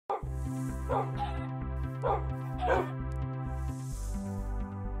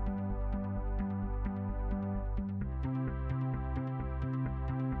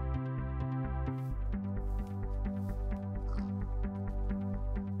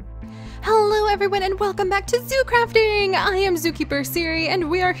Hello everyone and welcome back to Zoo Crafting! I am Zookeeper Seri and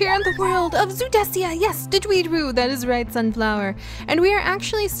we are here in the world of Zoodesia, yes, Didweedwoo, that is right, Sunflower. And we are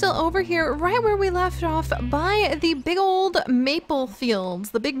actually still over here right where we left off by the big old maple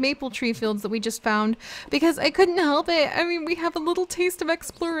fields, the big maple tree fields that we just found, because I couldn't help it. I mean, we have a little taste of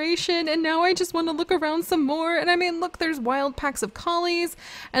exploration and now I just want to look around some more. And I mean, look, there's wild packs of collies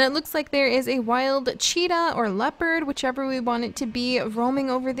and it looks like there is a wild cheetah or leopard, whichever we want it to be, roaming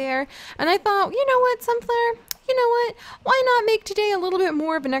over there. And I thought, you know what, Sunflower? You know what? Why not make today a little bit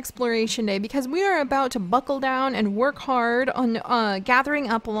more of an exploration day? Because we are about to buckle down and work hard on gathering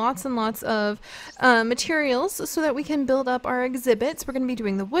up lots and lots of materials so that we can build up our exhibits. We're going to be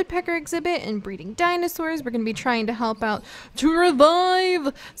doing the woodpecker exhibit and breeding dinosaurs. We're going to be trying to help out to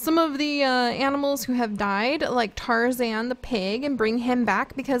revive some of the animals who have died, like Tarzan the pig, and bring him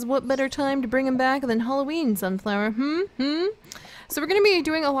back, because what better time to bring him back than Halloween, Sunflower? So we're going to be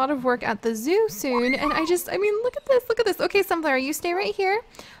doing a lot of work at the zoo soon, and I mean, look at this, look at this. Okay, Sunflower, you stay right here.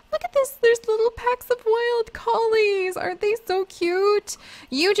 Look at this, there's little packs of wild collies. Aren't they so cute?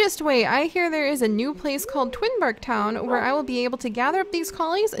 You just wait. I hear there is a new place called Twinbark Town where I will be able to gather up these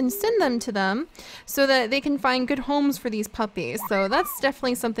collies and send them to them so that they can find good homes for these puppies. So that's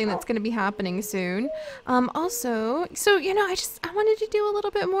definitely something that's going to be happening soon. Also, so, you know, I wanted to do a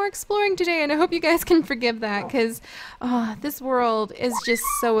little bit more exploring today, and I hope you guys can forgive that, because this world is just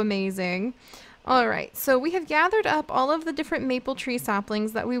so amazing. Alright, so we have gathered up all of the different maple tree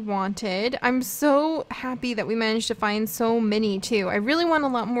saplings that we wanted. I'm so happy that we managed to find so many too. I really want a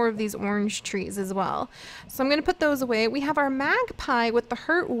lot more of these orange trees as well. So I'm going to put those away. We have our magpie with the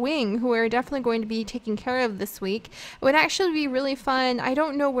hurt wing, who we're definitely going to be taking care of this week. It would actually be really fun. I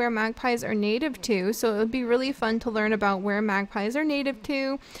don't know where magpies are native to, so it would be really fun to learn about where magpies are native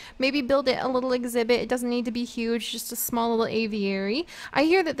to. Maybe build it a little exhibit. It doesn't need to be huge, just a small little aviary. I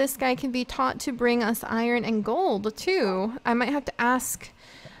hear that this guy can be taught to bring us iron and gold too. I might have to ask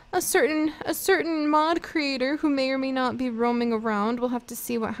a certain mod creator who may or may not be roaming around. We'll have to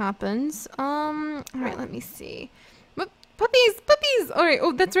see what happens. All right, let me see. Puppies! All right.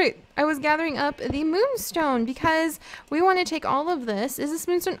 Oh, that's right. I was gathering up the moonstone because we want to take all of this. Is this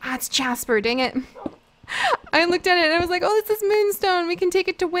moonstone? Ah, it's Jasper. Dang it. I looked at it and I was like, oh, this is moonstone. We can take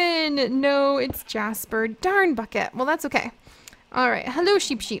it to win. No, it's Jasper. Darn bucket. Well, that's okay. All right. Hello,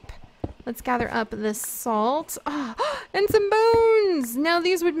 sheep. Let's gather up this salt. Oh, and some bones! Now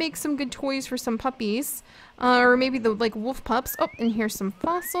these would make some good toys for some puppies. Or maybe the like wolf pups. Oh, and here's some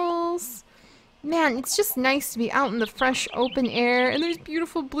fossils. Man, it's just nice to be out in the fresh open air, and there's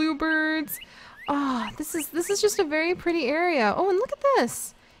beautiful bluebirds. Oh, this is just a very pretty area. Oh, and look at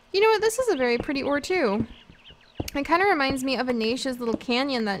this. You know what? This is a very pretty ore too. It kind of reminds me of Anasia's little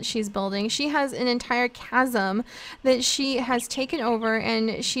canyon that she's building. She has an entire chasm that she has taken over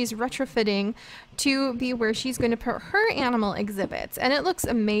and she's retrofitting to be where she's going to put her animal exhibits. And it looks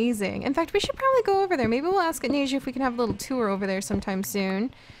amazing. In fact, we should probably go over there. Maybe we'll ask Anasia if we can have a little tour over there sometime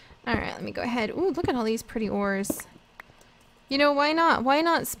soon. Alright, let me go ahead. Ooh, look at all these pretty ores. You know, why not? Why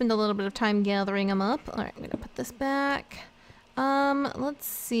not spend a little bit of time gathering them up? Alright, I'm going to put this back. Let's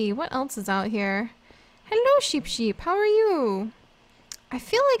see. What else is out here? Hello, sheep. How are you? I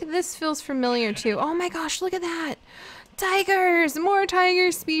feel like this feels familiar too. Oh my gosh, look at that. Tigers! More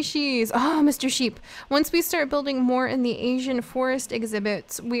tiger species! Oh, Mr. Sheep. Once we start building more in the Asian forest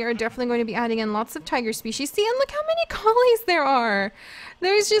exhibits, we are definitely going to be adding in lots of tiger species. See, and look how many collies there are!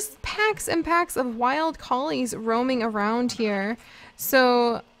 There's just packs and packs of wild collies roaming around here.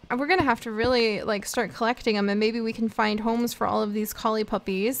 So we're going to have to really like start collecting them, and maybe we can find homes for all of these collie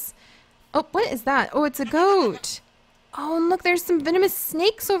puppies. Oh, what is that? Oh, it's a goat. Oh, and look, there's some venomous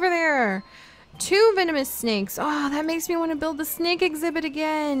snakes over there. 2 venomous snakes. Oh, that makes me want to build the snake exhibit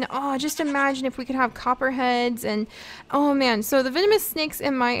again. Oh, just imagine if we could have copperheads and... Oh, man. So the venomous snakes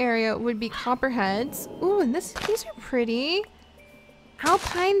in my area would be copperheads. Ooh, and these are pretty.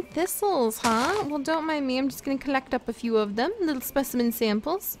 Alpine thistles, huh? Well, don't mind me. I'm just going to collect up a few of them. Little specimen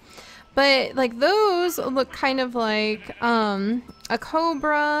samples. But, like, those look kind of like a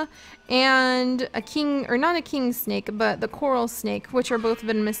cobra and a king, or not a king snake, but the coral snake, which are both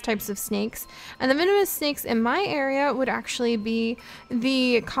venomous types of snakes. And the venomous snakes in my area would actually be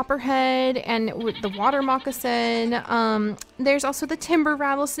the copperhead and the water moccasin. There's also the timber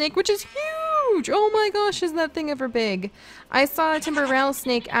rattlesnake, which is huge. Oh my gosh, is that thing ever big? I saw a timber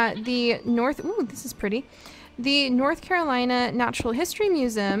rattlesnake at the north. Ooh, this is pretty. the North Carolina Natural History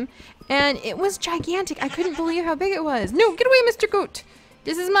Museum, and it was gigantic. I couldn't believe how big it was. No, get away, Mr. Goat.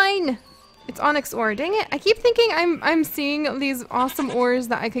 This is mine. It's onyx ore. Dang it. I keep thinking I'm seeing these awesome ores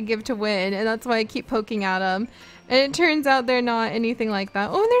that I could give to Win, and that's why I keep poking at them. And it turns out they're not anything like that.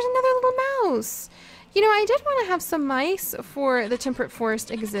 Oh, and there's another little mouse. You know, I did want to have some mice for the Temperate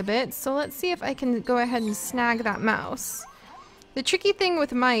Forest exhibit, so let's see if I can go ahead and snag that mouse. The tricky thing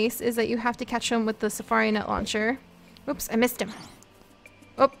with mice is that you have to catch them with the safari net launcher. Oops, I missed him.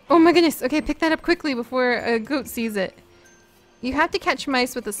 Oh my goodness. Okay, pick that up quickly before a goat sees it. You have to catch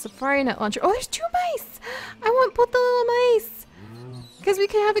mice with a safari net launcher. Oh, there's 2 mice! I want both the little mice! Because we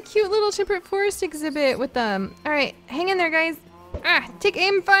can have a cute little Temperate Forest exhibit with them. Alright, hang in there, guys. Take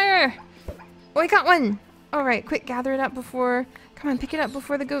aim, fire! Oh, I got one! Alright, quick, gather it up before... Come on, pick it up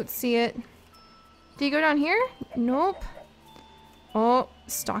before the goats see it. Did you go down here? Nope. Oh,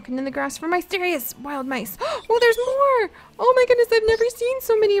 stalking in the grass for mice. There he is! Wild mice. Oh, there's more! Oh my goodness, I've never seen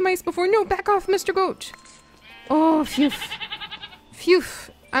so many mice before. No, back off, Mr. Goat. Oh, phew. Phew.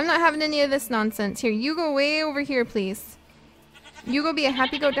 I'm not having any of this nonsense. Here, you go way over here, please. You go be a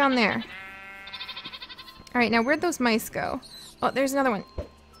happy goat down there. Alright, now where'd those mice go? Oh, there's another one.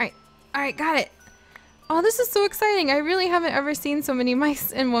 Alright, got it. Oh, this is so exciting. I really haven't ever seen so many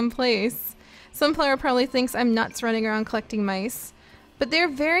mice in one place. Sunflower probably thinks I'm nuts running around collecting mice. But they're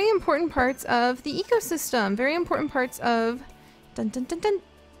very important parts of the ecosystem. Very important parts of... Dun dun dun dun.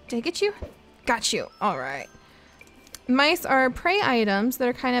 Did I get you? Got you. Alright. Mice are prey items that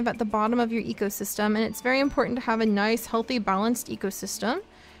are kind of at the bottom of your ecosystem, and it's very important to have a nice, healthy, balanced ecosystem.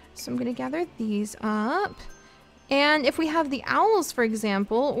 So I'm going to gather these up. And if we have the owls, for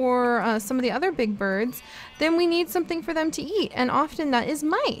example, or some of the other big birds, then we need something for them to eat, and often that is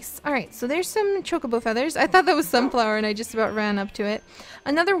mice. Alright, so there's some chocobo feathers. I thought that was sunflower, and I just about ran up to it.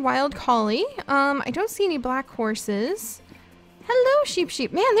 Another wild collie. I don't see any black horses. Hello,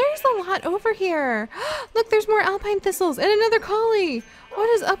 sheep. Man, there's a lot over here. Look, there's more alpine thistles and another collie. What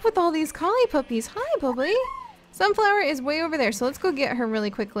is up with all these collie puppies? Hi, Bubbly. Sunflower is way over there, so let's go get her really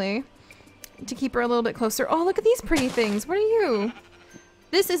quickly to keep her a little bit closer. Oh, look at these pretty things. What are you?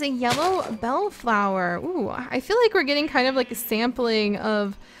 This is a yellow bellflower. Ooh, I feel like we're getting kind of like a sampling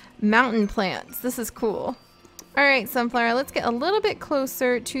of mountain plants. This is cool. All right, Sunflower, let's get a little bit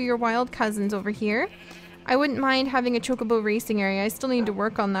closer to your wild cousins over here. I wouldn't mind having a chocobo racing area. I still need to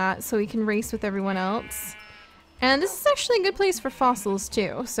work on that so we can race with everyone else. And this is actually a good place for fossils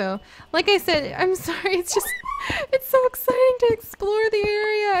too. So, like I said, I'm sorry, it's so exciting to explore the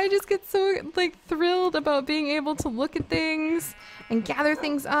area. I just get so like thrilled about being able to look at things and gather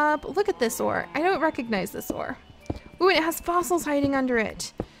things up. Look at this ore. I don't recognize this ore. Ooh, and it has fossils hiding under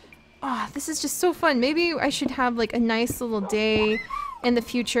it. Oh, this is just so fun. Maybe I should have like a nice little day in the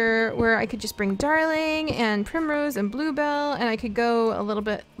future where I could just bring Darling and Primrose and Bluebell, and I could go a little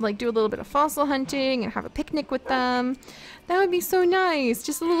bit, like do a little bit of fossil hunting and have a picnic with them. That would be so nice.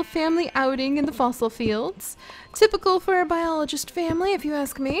 Just a little family outing in the fossil fields. Typical for a biologist family, if you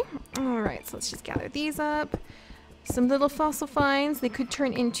ask me. Alright, so let's just gather these up. Some little fossil finds. They could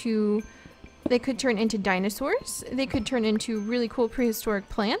turn into dinosaurs. They could turn into really cool prehistoric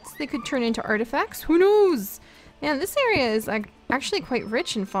plants. They could turn into artifacts. Who knows? Man, this area is like actually quite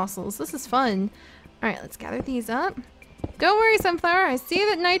rich in fossils. This is fun. Alright, let's gather these up. Don't worry, Sunflower. I see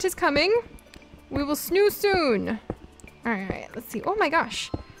that night is coming. We will snooze soon. Alright, let's see. Oh my gosh.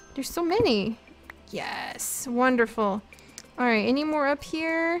 There's so many. Yes. Wonderful. Alright, any more up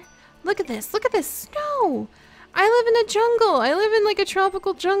here? Look at this. Look at this snow. I live in a jungle. I live in like a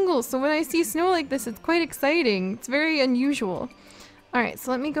tropical jungle. So when I see snow like this, it's quite exciting. It's very unusual. Alright,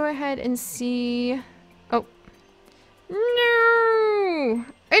 so let me go ahead and see... Oh. No!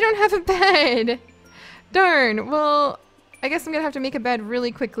 I don't have a bed! Darn. Well, I guess I'm gonna have to make a bed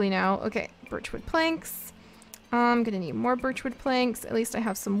really quickly now. Okay, birchwood planks. I'm gonna need more birchwood planks. At least I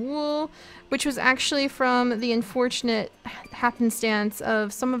have some wool, which was actually from the unfortunate happenstance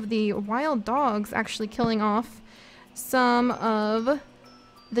of some of the wild dogs actually killing off some of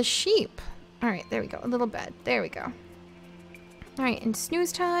the sheep. Alright, there we go. A little bed. There we go. Alright, and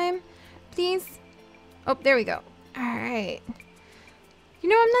snooze time, please. Oh, there we go. Alright. You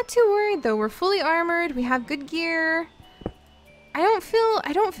know, I'm not too worried though. We're fully armored. We have good gear. I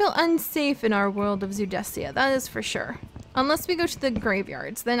don't feel unsafe in our world of Zoodesia. That is for sure. Unless we go to the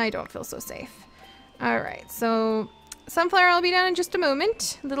graveyards, then I don't feel so safe. Alright, so Sunflower, I'll be down in just a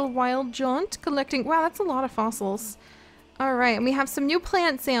moment. Little wild jaunt collecting. Wow, that's a lot of fossils. Alright, and we have some new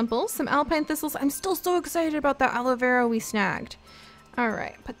plant samples, some alpine thistles. I'm still so excited about that aloe vera we snagged.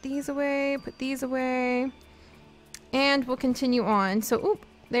 Alright, put these away, put these away. And we'll continue on. So, oop,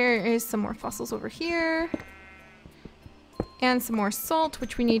 there is some more fossils over here. and some more salt,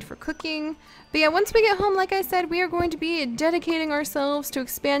 which we need for cooking. But yeah, once we get home, like I said, we are going to be dedicating ourselves to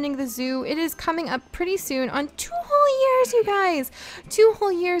expanding the zoo. It is coming up pretty soon on 2 whole years, you guys. 2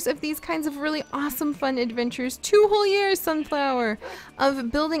 whole years of these kinds of really awesome, fun adventures. 2 whole years, Sunflower,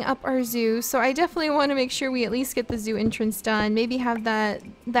 of building up our zoo. So I definitely want to make sure we at least get the zoo entrance done. Maybe have that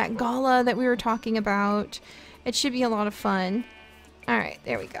gala that we were talking about. It should be a lot of fun. All right,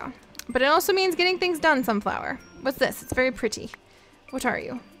 there we go. But it also means getting things done, Sunflower. What's this? It's very pretty. What are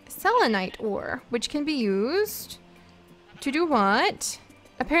you? Selenite ore, which can be used to do what?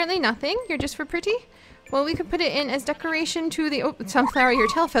 Apparently nothing. You're just for pretty? Well, we could put it in as decoration to the... Oh, Sunflower, your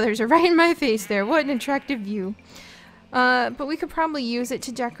tail feathers are right in my face there. What an attractive view. But we could probably use it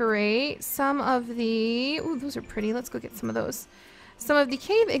to decorate some of the... Oh, those are pretty. Let's go get some of those. Some of the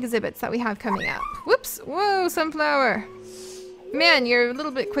cave exhibits that we have coming up. Whoops. Whoa, Sunflower. Man, you're a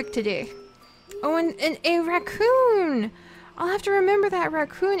little bit quick today. Oh, and a raccoon. I'll have to remember that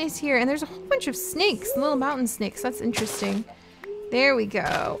raccoon is here. And there's a whole bunch of snakes, little mountain snakes. That's interesting. There we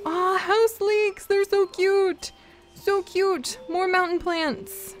go. Oh, house leeks. They're so cute. So cute. More mountain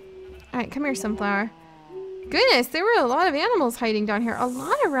plants. All right, come here, Sunflower. Goodness, there were a lot of animals hiding down here. A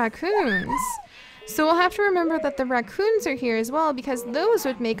lot of raccoons. So we'll have to remember that the raccoons are here as well, because those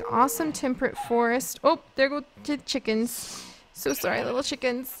would make awesome temperate forest. Oh, there go the chickens. So sorry, little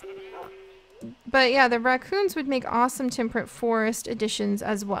chickens. But yeah, the raccoons would make awesome temperate forest additions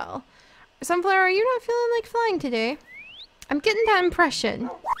as well. Sunflower, are you not feeling like flying today? I'm getting that impression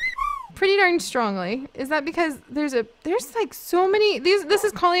pretty darn strongly. Is that because there's like so many, this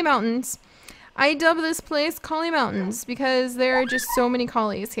is Collie Mountains. I dub this place Collie Mountains because there are just so many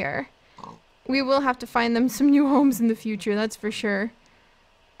collies here. We will have to find them some new homes in the future, that's for sure.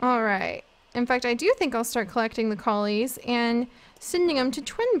 All right. In fact, I do think I'll start collecting the collies and sending them to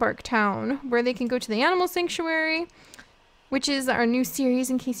Twinbark Town, where they can go to the animal sanctuary, which is our new series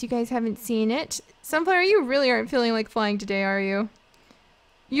in case you guys haven't seen it. Sunflower, you really aren't feeling like flying today, are you?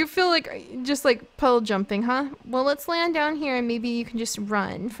 You feel like just like puddle jumping, huh? Well, let's land down here and maybe you can just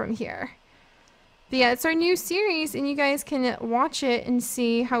run from here. But yeah, it's our new series and you guys can watch it and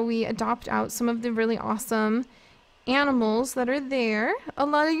see how we adopt out some of the really awesome animals that are there. A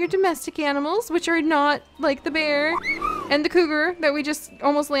lot of your domestic animals, which are not like the bear and the cougar that we just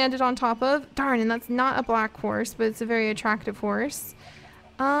almost landed on top of. Darn, and that's not a black horse, but it's a very attractive horse.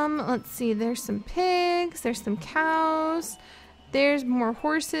 Let's see, there's some pigs, there's some cows, there's more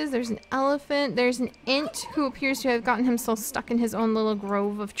horses, there's an elephant, there's an ant who appears to have gotten himself stuck in his own little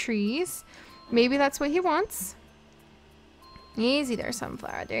grove of trees. Maybe that's what he wants. Easy there,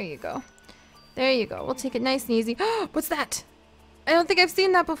 Sunflower. There you go. There you go. We'll take it nice and easy. What's that? I don't think I've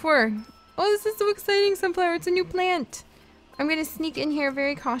seen that before. Oh, this is so exciting, Sunflower. It's a new plant. I'm going to sneak in here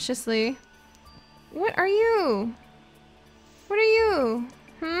very cautiously. What are you? What are you?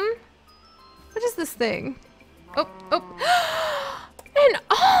 What is this thing? Oh, oh. An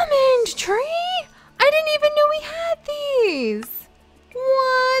almond tree? I didn't even know we had these.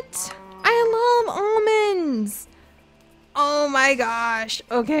 What? I love almonds. Oh my gosh.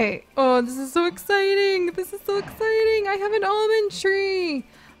 Okay. Oh, this is so exciting. This is so exciting. I have an almond tree.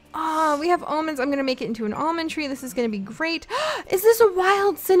 Oh, we have almonds. I'm going to make it into an almond tree. This is going to be great. Is this a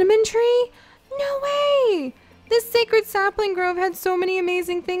wild cinnamon tree? No way. This sacred sapling grove had so many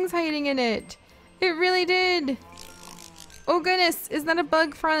amazing things hiding in it. It really did. Oh goodness, is that a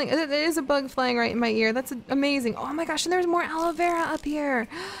bug flying? There is a bug flying right in my ear. That's amazing. Oh my gosh, and there's more aloe vera up here.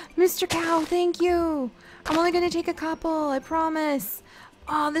 Mr. Cow, thank you. I'm only going to take a couple, I promise.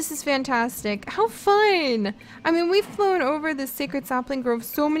 Oh, this is fantastic. How fun. I mean, we've flown over this sacred sapling grove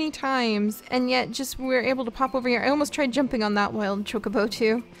so many times, and yet just we're able to pop over here. I almost tried jumping on that wild chocobo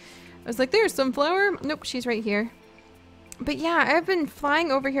too. I was like, there's Sunflower. Nope, she's right here. But yeah, I've been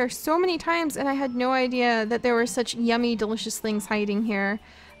flying over here so many times and I had no idea that there were such yummy, delicious things hiding here.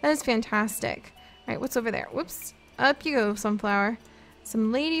 That is fantastic. All right, what's over there? Whoops. Up you go, Sunflower.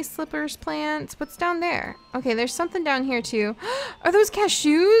 Some lady slippers plants. What's down there? Okay, there's something down here too. Are those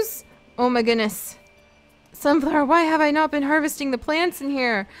cashews? Oh my goodness. Sunflower, why have I not been harvesting the plants in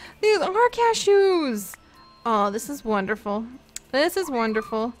here? These are cashews. Oh, this is wonderful. This is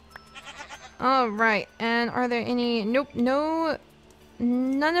wonderful. All right, and are there any? Nope, no,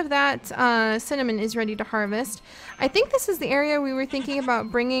 none of that cinnamon is ready to harvest. I think this is the area we were thinking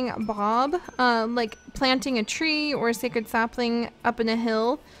about bringing Bob, like planting a tree or a sacred sapling up in a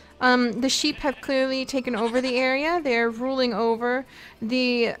hill. The sheep have clearly taken over the area. They're ruling over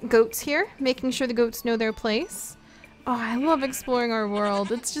the goats here, making sure the goats know their place. Oh, I love exploring our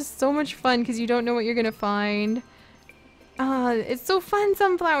world. It's just so much fun because you don't know what you're gonna find. It's so fun,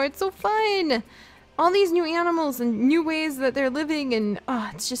 Sunflower. It's so fun. all these new animals and new ways that they're living, and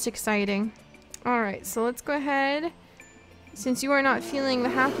it's just exciting. Alright, so let's go ahead. Since you are not feeling the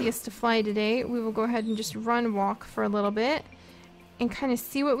happiest to fly today, we will go ahead and just run walk for a little bit and kind of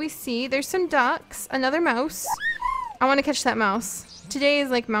see what we see. There's some ducks, another mouse. I want to catch that mouse. Today is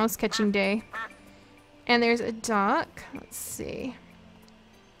like mouse catching day. And there's a duck. Let's see.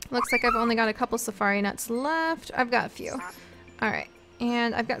 Looks like I've only got a couple safari nuts left. I've got a few. Alright.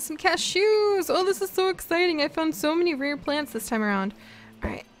 And I've got some cashews. Oh, this is so exciting. I found so many rare plants this time around.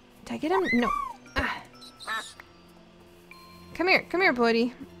 Alright. Did I get them? No. Come here,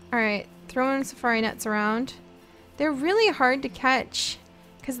 buddy. Alright. Throwing safari nuts around. They're really hard to catch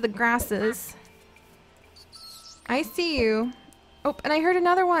because of the grasses. I see you. Oh, and I heard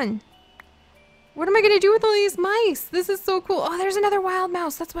another one. What am I going to do with all these mice? This is so cool. Oh, there's another wild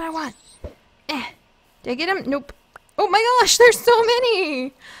mouse. That's what I want. Did I get him? Nope. Oh my gosh, there's so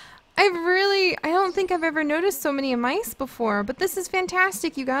many. I don't think I've ever noticed so many mice before, but this is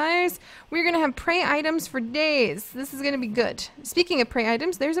fantastic, you guys. We're going to have prey items for days. This is going to be good. Speaking of prey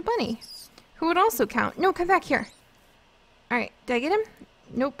items, there's a bunny who would also count. No, come back here. All right, did I get him?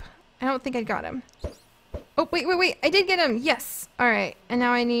 Nope. I don't think I got him. Oh, wait. I did get him. Yes. All right, and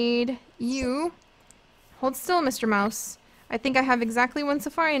now I need you. Hold still, Mr. Mouse. I think I have exactly one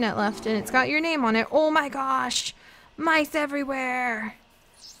safari net left, and it's got your name on it. Oh my gosh. Mice everywhere.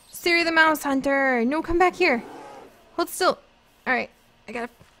 Seri the mouse hunter. No, come back here. Hold still. Alright. I gotta...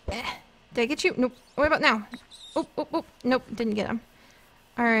 Did I get you? Nope. What about now? Oh. Nope, didn't get him.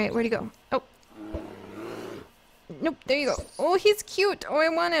 Alright, where'd he go? Oh. Nope, there you go. Oh, he's cute. Oh, I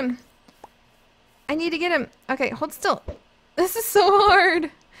want him. I need to get him. Okay, hold still. This is so hard.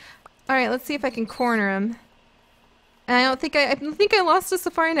 Alright, let's see if I can corner him. And I think I lost a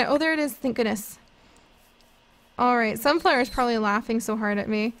safari net. Oh, there it is. Thank goodness. Alright, Sunflower is probably laughing so hard at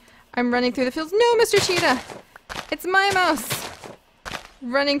me. I'm running through the fields. No, Mr. Cheetah! It's my mouse!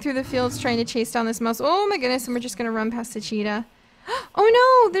 Running through the fields trying to chase down this mouse. Oh my goodness, and we're just gonna run past the cheetah.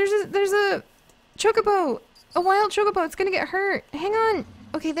 Oh no! There's a chocobo! A wild chocobo! It's gonna get hurt! Hang on!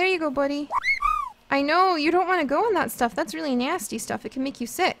 Okay, there you go, buddy. I know, you don't want to go on that stuff. That's really nasty stuff. It can make you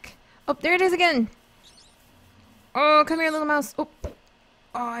sick. Oh, there it is again! Oh, come here, little mouse. Oh,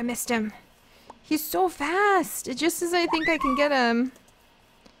 I missed him. He's so fast. Just as I think I can get him.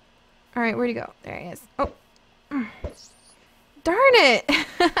 Alright, where'd he go? There he is. Oh. Darn it!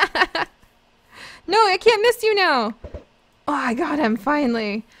 No, I can't miss you now. Oh, I got him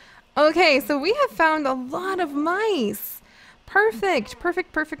finally. Okay, so we have found a lot of mice. Perfect.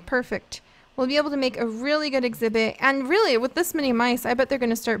 We'll be able to make a really good exhibit. And really, with this many mice, I bet they're going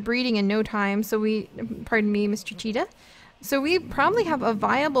to start breeding in no time. So pardon me, Mr. Cheetah. So we probably have a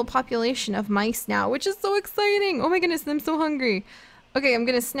viable population of mice now, which is so exciting. Oh my goodness, I'm so hungry. Okay, I'm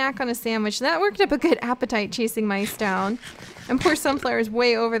going to snack on a sandwich. That worked up a good appetite chasing mice down. And poor Sunflower is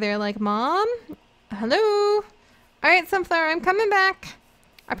way over there like, Mom? Hello? Alright, Sunflower, I'm coming back.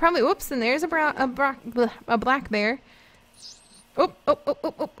 I probably, whoops, and there's a black bear. Oh.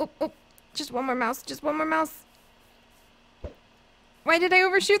 Just one more mouse, Why did I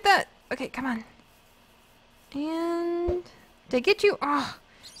overshoot that? Okay, come on. And... did I get you? Oh,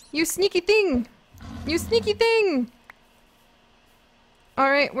 you sneaky thing!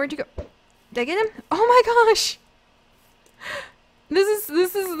 Alright, where'd you go? Did I get him? Oh my gosh! This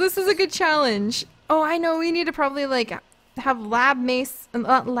is a good challenge. Oh, I know, we need to probably like have lab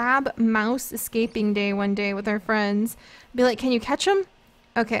mouse escaping day one day with our friends. Be like, can you catch them?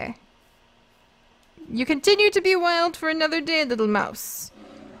 Okay. You continue to be wild for another day, little mouse,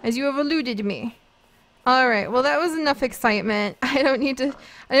 as you have eluded me. Alright, well that was enough excitement. I don't need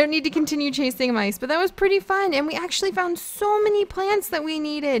to continue chasing mice, but that was pretty fun, and we actually found so many plants that we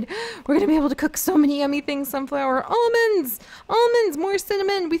needed. We're gonna be able to cook so many yummy things. Sunflower, almonds, more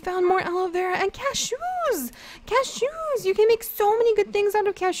cinnamon, we found more aloe vera, and cashews! You can make so many good things out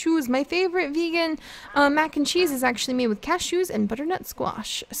of cashews. My favorite vegan mac and cheese is actually made with cashews and butternut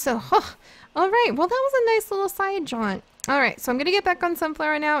squash. So, alright, well that was a nice little side jaunt. Alright, so I'm going to get back on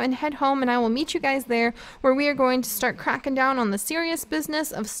Sunflower now and head home, and I will meet you guys there where we are going to start cracking down on the serious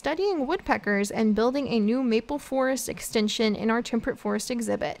business of studying woodpeckers and building a new maple forest extension in our temperate forest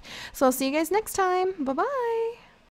exhibit. So I'll see you guys next time. Bye-bye!